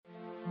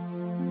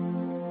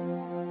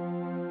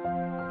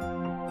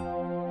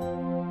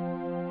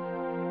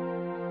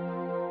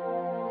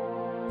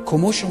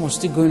commotion was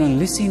still going on.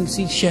 Listen,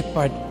 see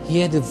shepherd,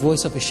 hear the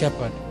voice of a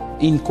shepherd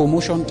in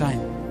commotion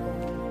time.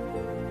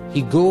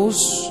 He goes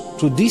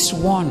to this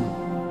one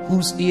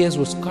whose ears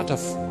was cut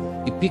off.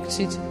 He picks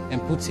it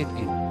and puts it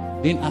in.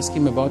 Didn't ask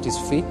him about his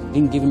faith,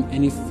 didn't give him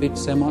any faith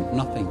sermon,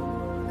 nothing.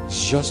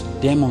 Just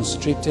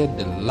demonstrated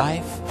the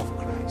life of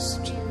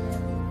Christ.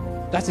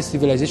 That's the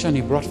civilization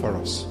he brought for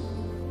us.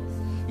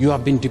 You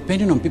have been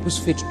depending on people's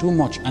faith too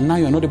much, and now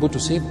you're not able to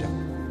save them.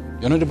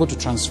 You're not able to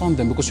transform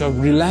them because you're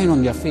relying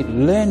on their faith.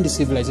 Learn the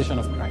civilization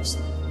of Christ.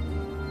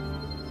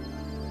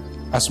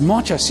 As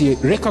much as he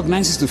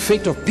recognizes the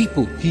faith of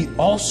people, he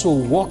also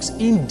walks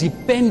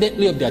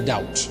independently of their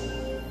doubt.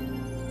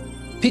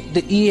 Pick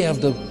the ear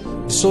of the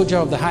soldier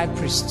of the high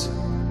priest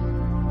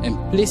and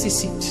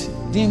places it.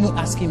 Didn't even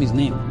ask him his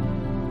name.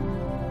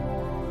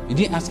 He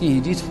didn't ask him,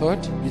 he did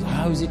hurt.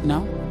 How is it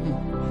now?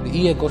 The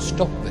ear got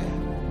stuck there.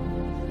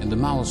 And the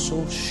man was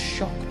so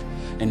shocked.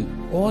 And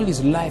all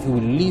his life he will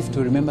live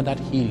to remember that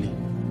healing.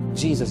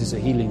 Jesus is a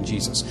healing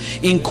Jesus.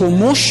 In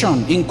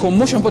commotion,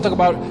 people talk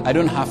about, I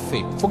don't have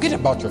faith. Forget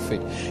about your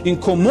faith. In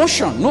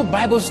commotion, no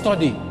Bible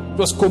study. It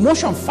was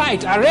commotion,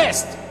 fight,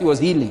 arrest. It was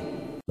healing.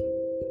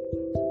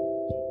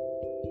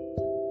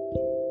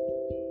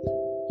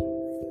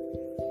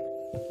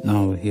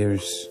 Now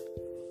here's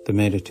the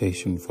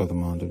meditation for the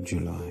month of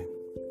July.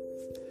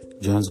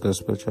 John's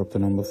Gospel, chapter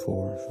number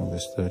 4, from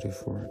verse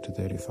 34 to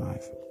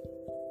 35.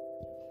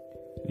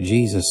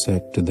 Jesus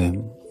said to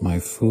them, "My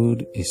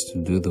food is to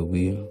do the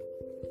will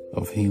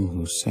of him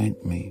who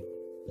sent me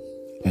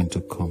and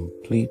to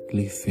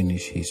completely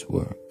finish his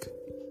work.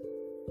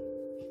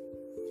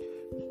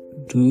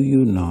 Do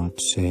you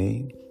not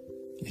say,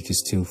 it is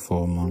still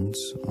 4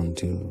 months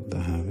until the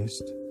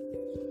harvest?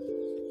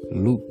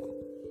 Look,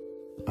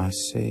 I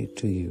say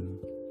to you,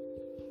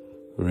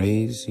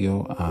 raise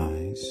your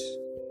eyes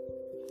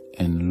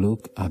and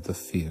look at the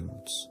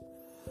fields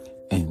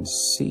and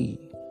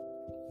see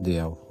they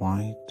are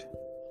white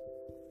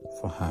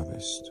for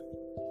harvest."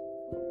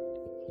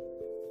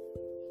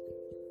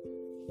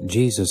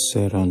 Jesus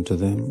said unto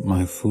them,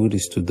 "My food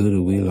is to do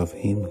the will of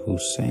him who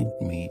sent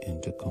me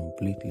and to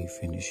completely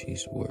finish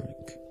his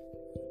work.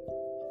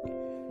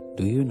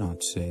 Do you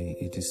not say,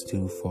 it is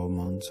still 4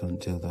 months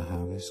until the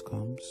harvest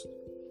comes?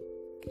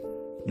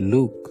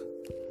 Look,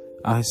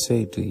 I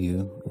say to you,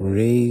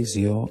 raise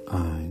your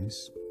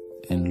eyes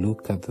and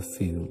look at the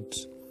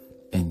fields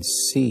and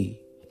see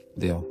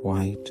they are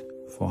white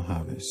for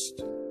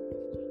harvest."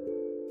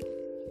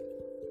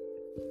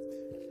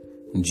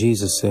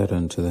 Jesus said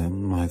unto them,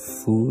 "My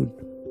food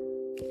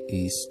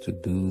is to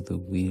do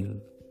the will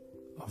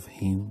of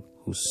him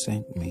who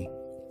sent me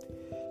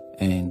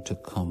and to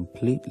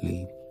completely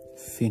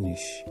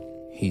finish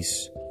his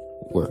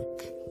work.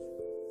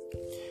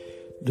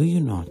 Do you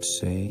not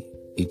say,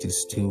 it is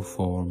still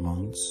 4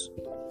 months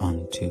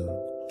until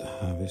the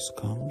harvest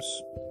comes?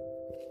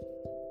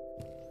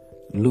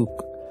 Look,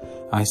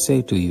 I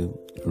say to you,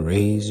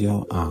 raise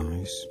your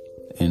eyes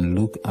and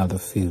look at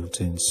the fields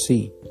and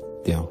see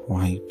they are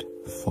white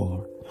for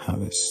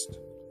harvest."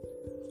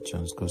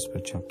 John's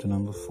Gospel, chapter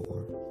number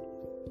 4,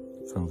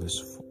 from verse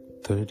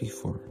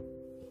 34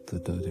 to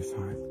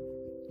 35.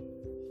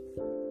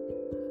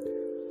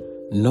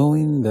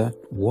 Knowing that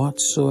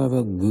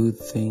whatsoever good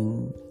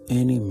thing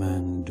any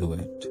man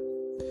doeth,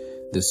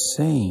 the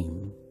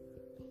same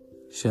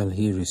shall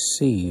he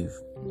receive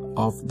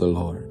of the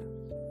Lord,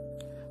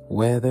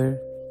 whether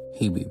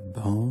he be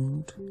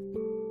bond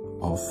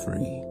or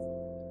free.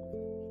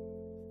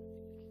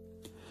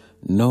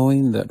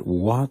 Knowing that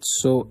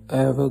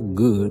whatsoever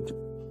good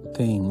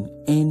thing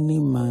any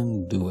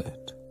man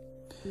doeth,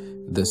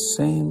 the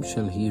same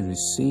shall he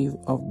receive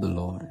of the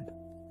Lord,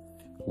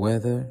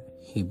 whether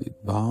he be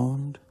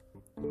bound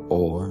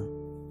or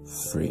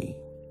free.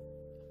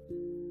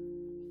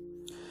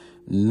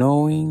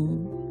 Knowing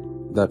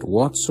that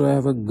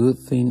whatsoever good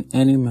thing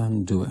any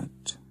man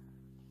doeth,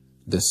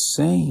 the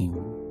same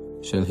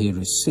shall he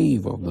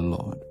receive of the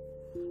Lord,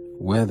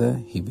 whether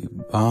he be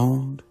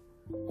bound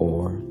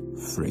or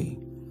free.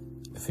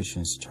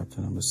 Ephesians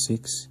chapter number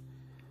 6,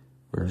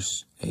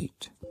 verse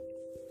 8.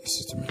 This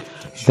is the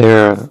meditation.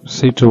 There are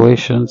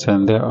situations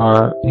and there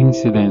are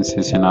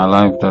incidences in our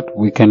life that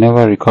we can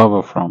never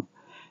recover from.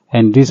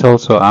 And this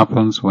also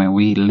happens when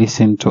we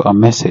listen to a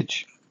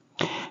message.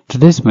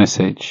 Today's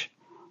message,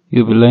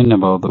 you'll be learning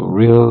about the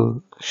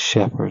real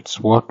shepherds,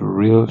 what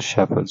real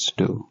shepherds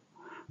do.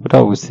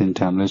 Without wasting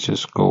time, let's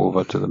just go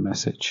over to the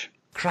message.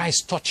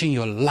 Christ touching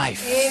your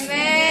life.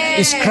 Amen.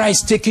 Is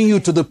Christ taking you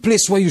to the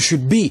place where you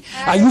should be?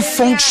 Are you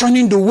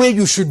functioning the way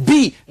you should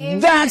be?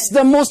 That's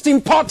the most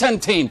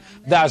important thing.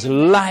 That's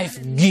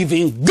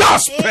life-giving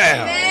gospel.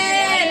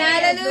 Amen.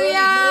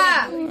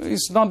 Hallelujah.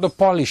 It's not the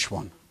polished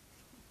one.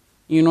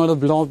 You know,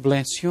 the Lord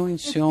bless you.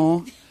 It's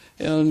your,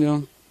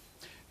 you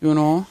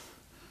know,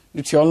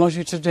 the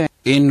theology today.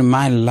 In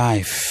my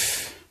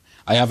life,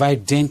 I have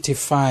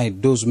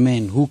identified those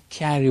men who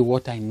carry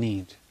what I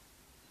need.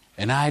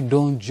 And I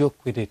don't joke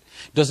with it.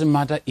 Doesn't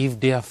matter if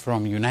they are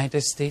from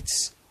United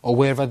States or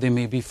wherever they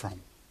may be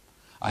from.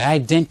 I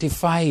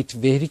identify it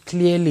very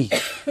clearly.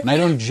 And I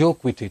don't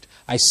joke with it.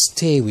 I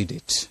stay with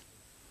it.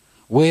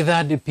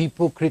 Whether the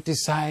people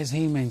criticize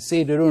him and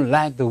say they don't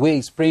like the way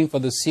he's praying for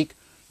the sick,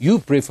 you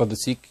pray for the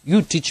sick.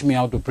 You teach me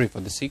how to pray for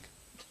the sick.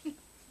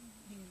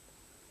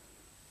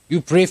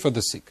 You pray for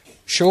the sick.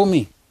 Show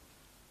me.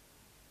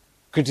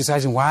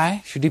 Criticizing,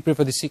 why should he pray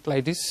for the sick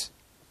like this?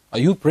 Are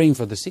you praying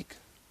for the sick?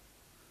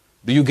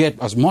 Do you get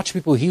as much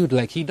people healed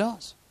like he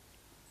does?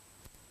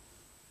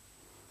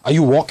 Are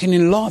you walking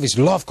in love? Is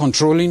love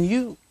controlling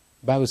you?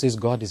 The Bible says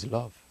God is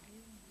love.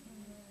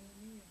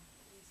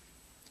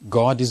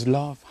 God is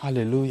love.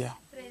 Hallelujah.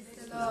 Praise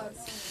the Lord.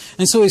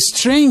 And so a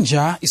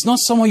stranger is not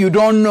someone you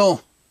don't know.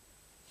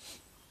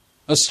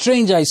 A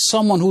stranger is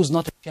someone who's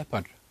not a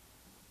shepherd.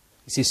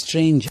 It's a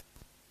stranger.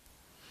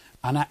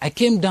 And I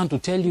came down to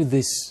tell you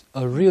this.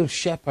 A real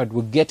shepherd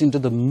will get into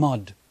the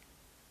mud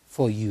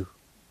for you.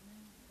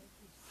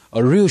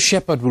 A real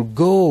shepherd will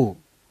go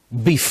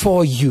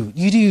before you.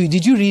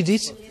 Did you read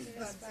it?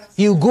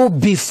 He'll go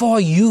before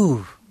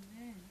you.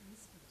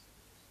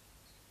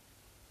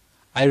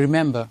 I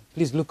remember,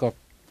 please look up.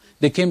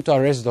 They came to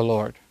arrest the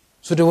Lord.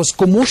 So there was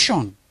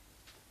commotion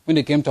when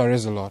they came to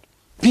arrest the Lord.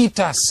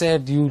 Peter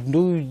said, you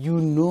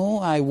know,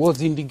 I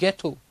was in the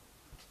ghetto.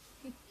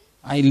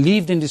 I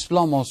lived in the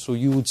slum also.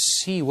 You would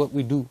see what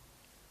we do.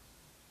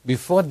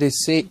 Before they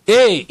say,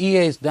 hey,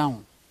 ear is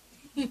down.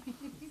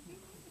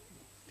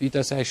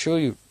 Peter said, I show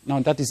you. Now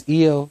that is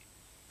ear.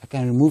 I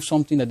can remove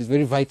something that is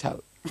very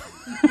vital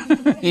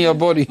in your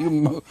body.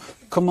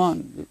 Come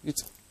on.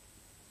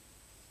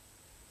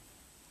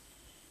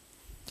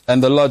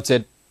 And the Lord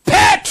said,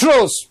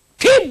 Petrus,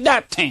 keep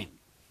that thing.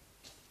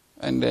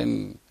 And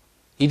then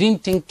he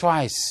didn't think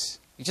twice.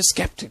 He just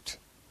kept it.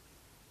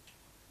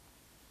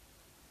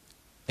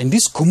 And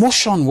this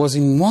commotion was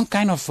in one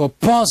kind of a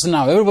pause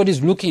now.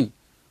 Everybody's looking.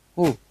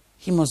 Oh,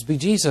 he must be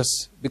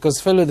Jesus. Because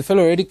the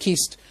fellow already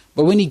kissed.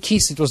 But when he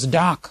kissed, it was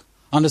dark.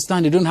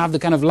 Understand, they don't have the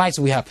kind of lights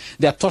we have.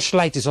 Their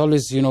torchlight is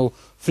always,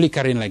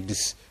 flickering like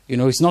this.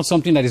 It's not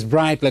something that is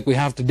bright like we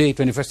have today,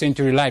 21st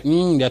century light.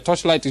 Their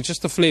torchlight is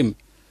just a flame.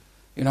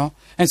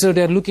 And so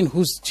they're looking,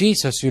 who's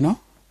Jesus,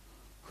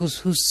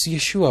 Who's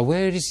Yeshua?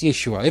 Where is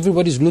Yeshua?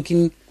 Everybody's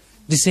looking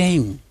the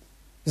same.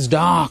 It's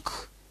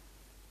dark.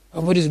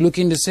 Everybody's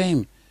looking the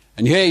same.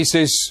 And here he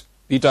says,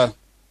 Peter,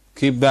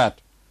 keep that.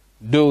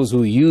 Those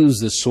who use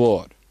the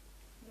sword,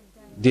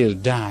 they'll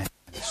die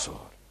by the sword.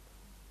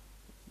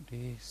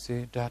 They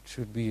say that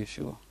should be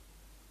Yeshua.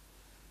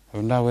 I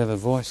wonder where the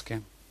voice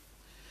came.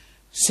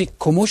 See,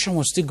 commotion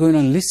was still going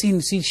on.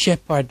 Listen, see,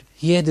 shepherd,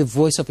 hear the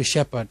voice of a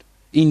shepherd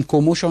in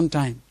commotion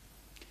time.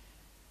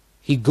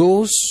 He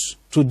goes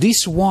to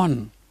this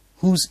one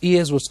whose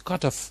ears was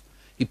cut off.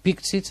 He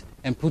picks it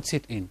and puts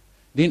it in.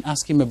 Didn't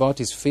ask him about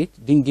his faith.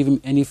 Didn't give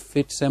him any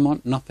faith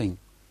sermon. Nothing.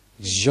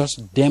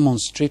 Just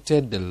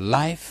demonstrated the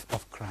life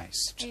of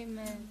Christ.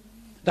 Amen.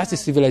 That's the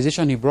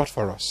civilization he brought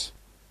for us.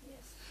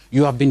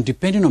 You have been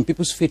depending on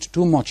people's faith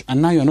too much,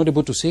 and now you're not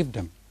able to save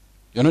them.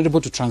 You're not able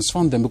to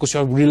transform them because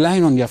you're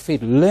relying on their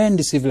faith. Learn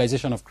the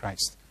civilization of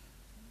Christ.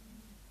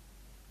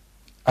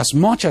 As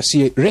much as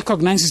he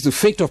recognizes the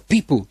faith of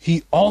people,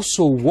 he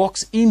also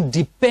walks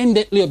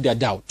independently of their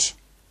doubt.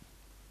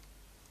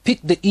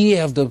 Pick the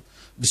ear of the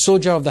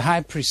soldier of the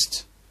high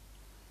priest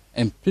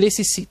and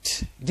places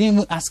it. He didn't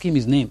even ask him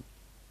his name.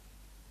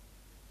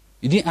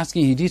 He didn't ask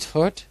him, he did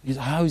hurt. He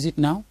said, how is it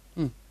now?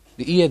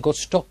 The ear got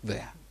stuck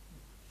there.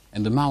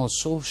 And the man was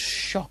so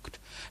shocked.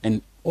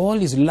 And all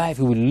his life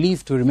he will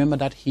live to remember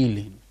that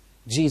healing.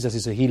 Jesus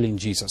is a healing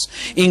Jesus.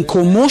 In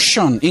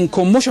commotion,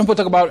 people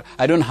talk about,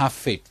 I don't have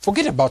faith.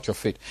 Forget about your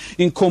faith.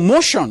 In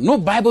commotion, no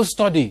Bible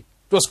study.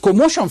 It was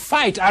commotion,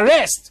 fight,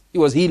 arrest. He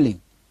was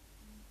healing.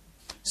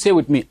 Say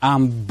with me,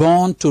 I'm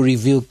born to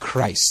reveal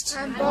Christ.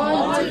 I'm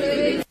born to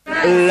reveal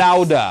Christ.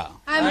 Louder.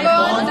 I'm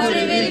born to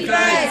reveal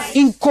Christ.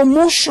 In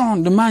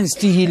commotion, the man is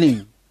still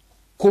healing.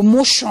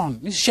 Commotion,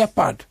 this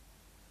shepherd.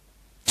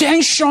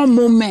 Tension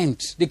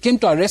moment. They came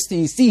to arrest him,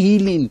 he's still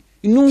healing.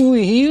 You know who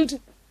he healed?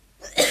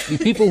 The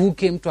people who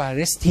came to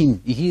arrest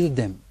him, he healed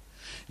them.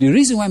 The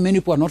reason why many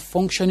people are not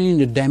functioning in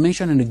the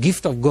dimension and the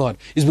gift of God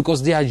is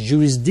because they are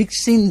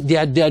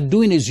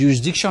doing a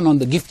jurisdiction on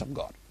the gift of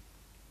God.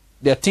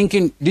 They are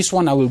thinking, this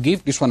one I will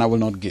give, this one I will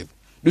not give.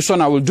 This one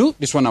I will do,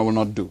 this one I will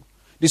not do.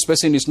 This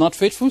person is not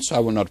faithful, so I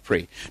will not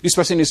pray. This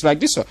person is like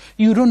this. So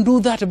you don't do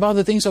that about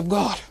the things of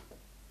God.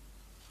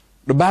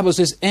 The Bible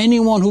says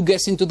anyone who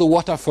gets into the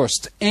water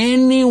first,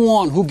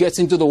 anyone,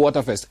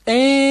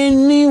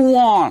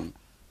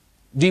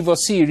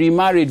 divorcee,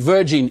 remarried,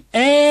 virgin,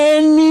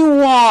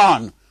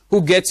 anyone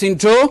who gets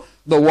into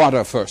the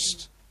water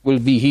first will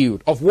be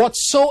healed of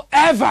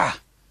whatsoever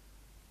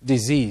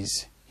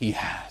disease he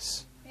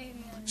has.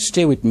 Amen.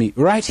 Stay with me.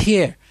 Right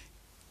here,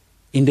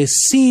 in the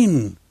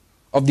scene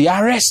of the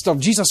arrest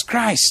of Jesus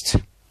Christ,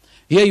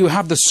 here you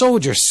have the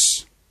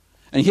soldiers,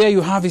 and here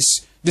you have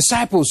his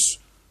disciples.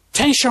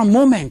 Tension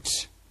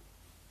moment.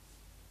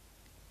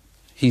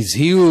 He's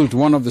healed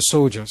one of the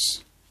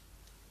soldiers.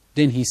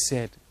 Then he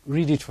said,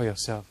 read it for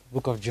yourself,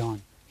 Book of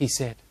John. He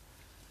said,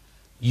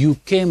 you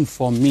came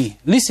for me.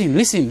 Listen.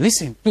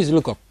 Please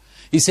look up.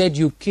 He said,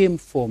 you came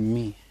for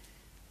me.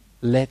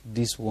 Let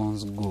these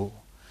ones go.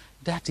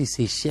 That is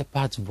a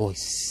shepherd's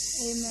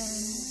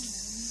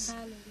voice. Amen.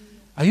 Hallelujah.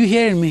 Are you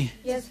hearing me?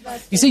 Yes,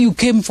 Pastor. He said, you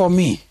came for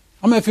me.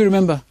 How many of you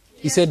remember?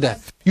 He said that.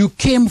 You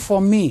came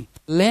for me.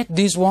 Let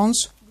these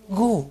ones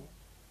go.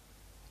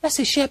 That's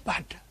a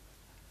shepherd.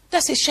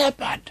 That's a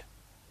shepherd.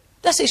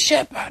 That's a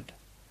shepherd.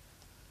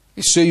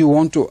 So you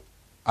want to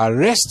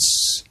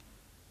arrest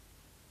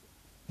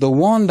the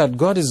one that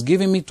God is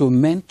giving me to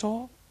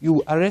mentor?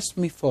 You arrest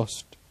me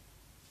first.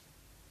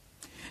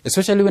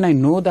 Especially when I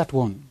know that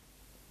one.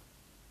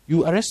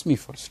 You arrest me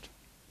first.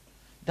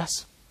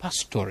 That's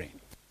pastoring.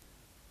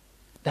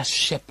 That's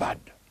shepherd.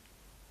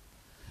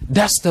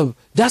 That's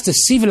the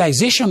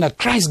civilization that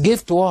Christ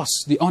gave to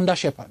us, the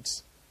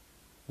under-shepherds.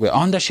 We're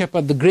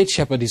under-shepherd, the great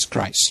shepherd is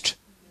Christ.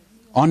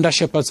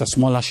 Under-shepherds are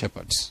smaller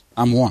shepherds.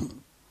 I'm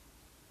one.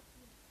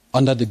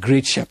 Under the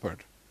great shepherd.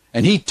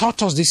 And he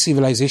taught us this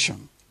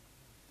civilization.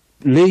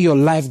 Lay your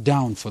life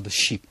down for the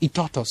sheep. He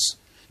taught us.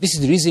 This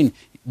is the reason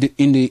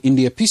in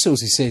the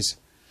epistles he says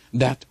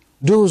that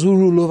those who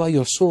rule over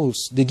your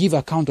souls, they give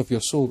account of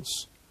your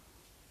souls.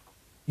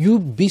 You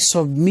be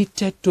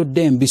submitted to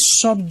them, be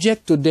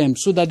subject to them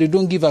so that they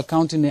don't give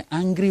account in an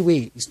angry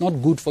way. It's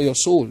not good for your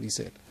soul, he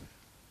said.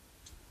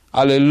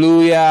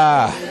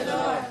 Hallelujah.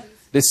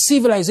 The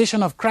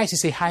civilization of Christ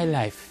is a high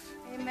life.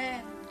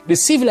 Amen. The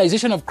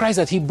civilization of Christ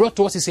that he brought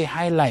to us is a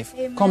high life.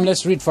 Amen. Come,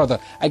 let's read further.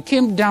 I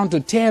came down to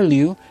tell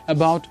you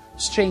about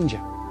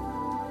stranger.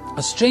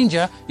 A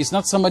stranger is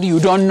not somebody you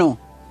don't know.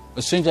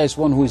 A stranger is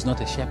one who is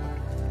not a shepherd.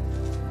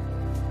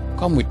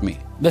 Come with me.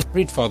 Let's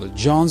read further.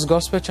 John's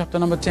Gospel, chapter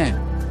number 10.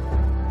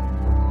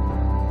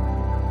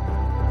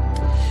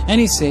 And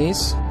he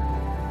says,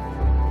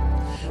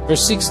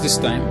 verse 6 this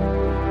time,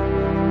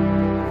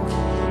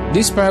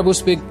 this parable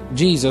spake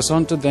Jesus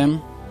unto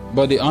them,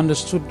 but they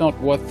understood not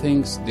what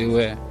things they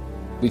were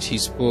which he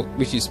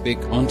spake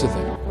unto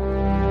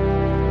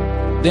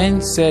them.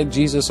 Then said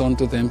Jesus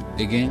unto them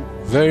again,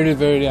 verily,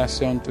 verily, I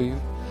say unto you,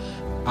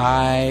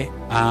 I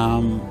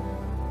am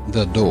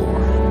the door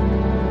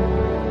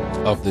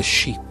of the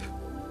sheep.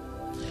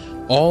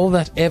 All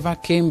that ever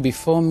came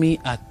before me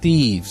are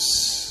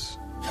thieves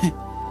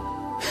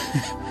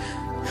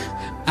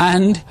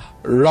and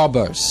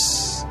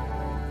robbers.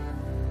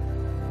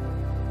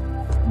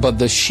 But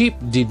the sheep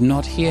did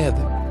not hear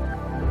them.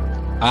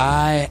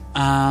 I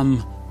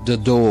am the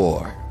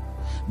door.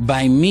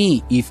 By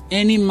me, if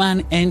any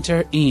man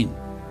enter in,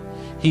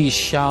 he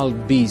shall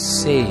be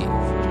saved,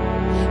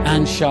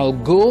 and shall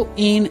go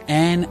in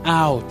and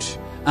out,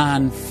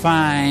 and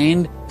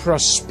find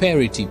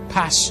prosperity,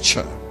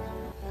 pasture.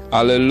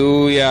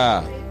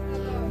 Hallelujah.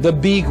 The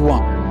big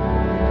one.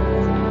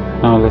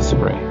 Now let's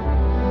pray.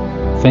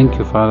 Thank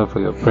you, Father, for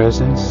your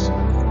presence.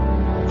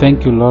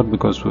 Thank you, Lord,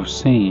 because we've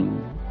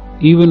seen,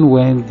 even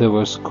when there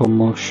was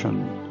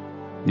commotion,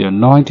 the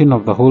anointing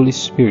of the Holy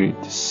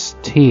Spirit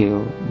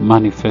still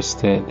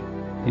manifested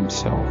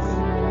himself.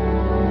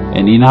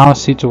 And in our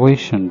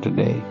situation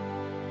today,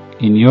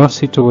 in your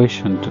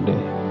situation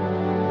today,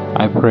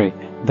 I pray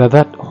that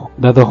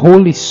the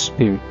Holy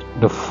Spirit,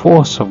 the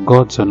force of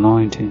God's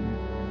anointing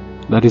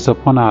that is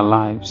upon our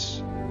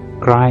lives,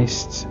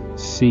 Christ's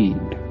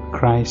seed,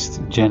 Christ's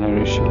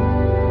generation,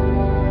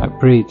 I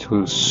pray it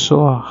will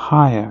soar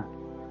higher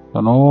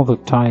than all the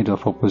tide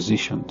of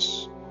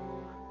oppositions,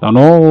 than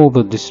all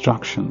the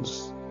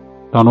distractions,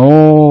 than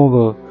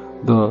all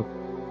the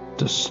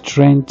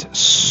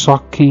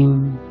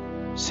strength-sucking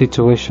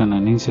situation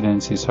and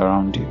incidences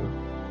around you.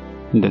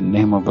 In the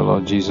name of the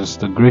Lord Jesus,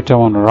 the greater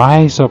one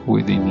rise up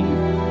within you,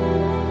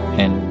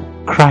 and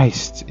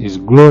Christ is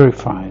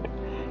glorified,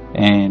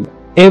 and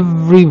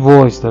every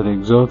voice that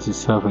exalts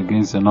itself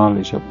against the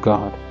knowledge of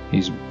God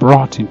is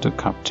brought into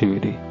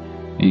captivity.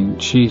 In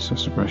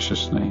Jesus'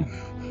 precious name.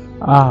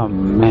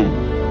 Amen.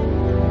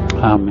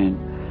 Amen.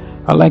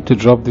 I'd like to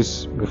drop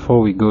this before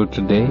we go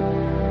today.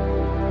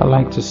 I'd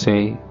like to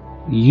say,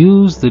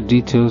 use the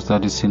details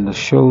that is in the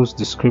show's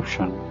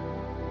description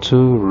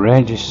to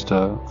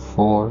register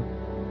for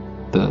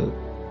the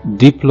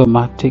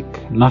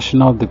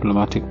National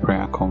Diplomatic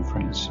Prayer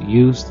Conference.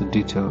 Use the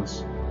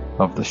details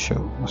of the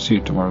show. I'll see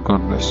you tomorrow.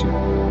 God bless you.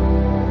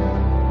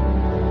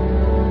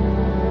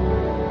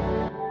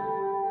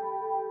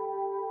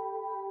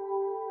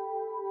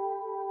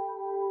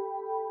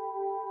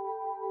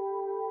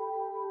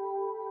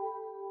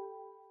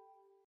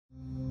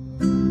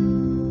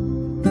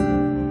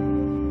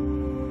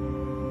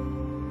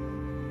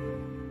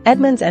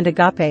 Edmonds and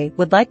Agape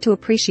would like to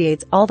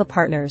appreciate all the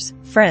partners,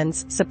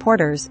 friends,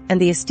 supporters, and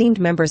the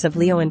esteemed members of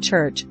Leoan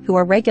Church who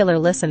are regular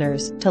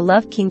listeners to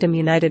Love Kingdom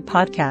United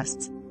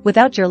podcasts.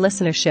 Without your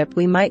listenership,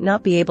 we might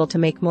not be able to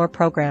make more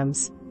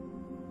programs.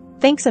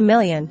 Thanks a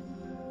million.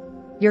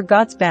 You're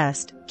God's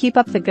best. Keep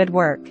up the good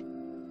work.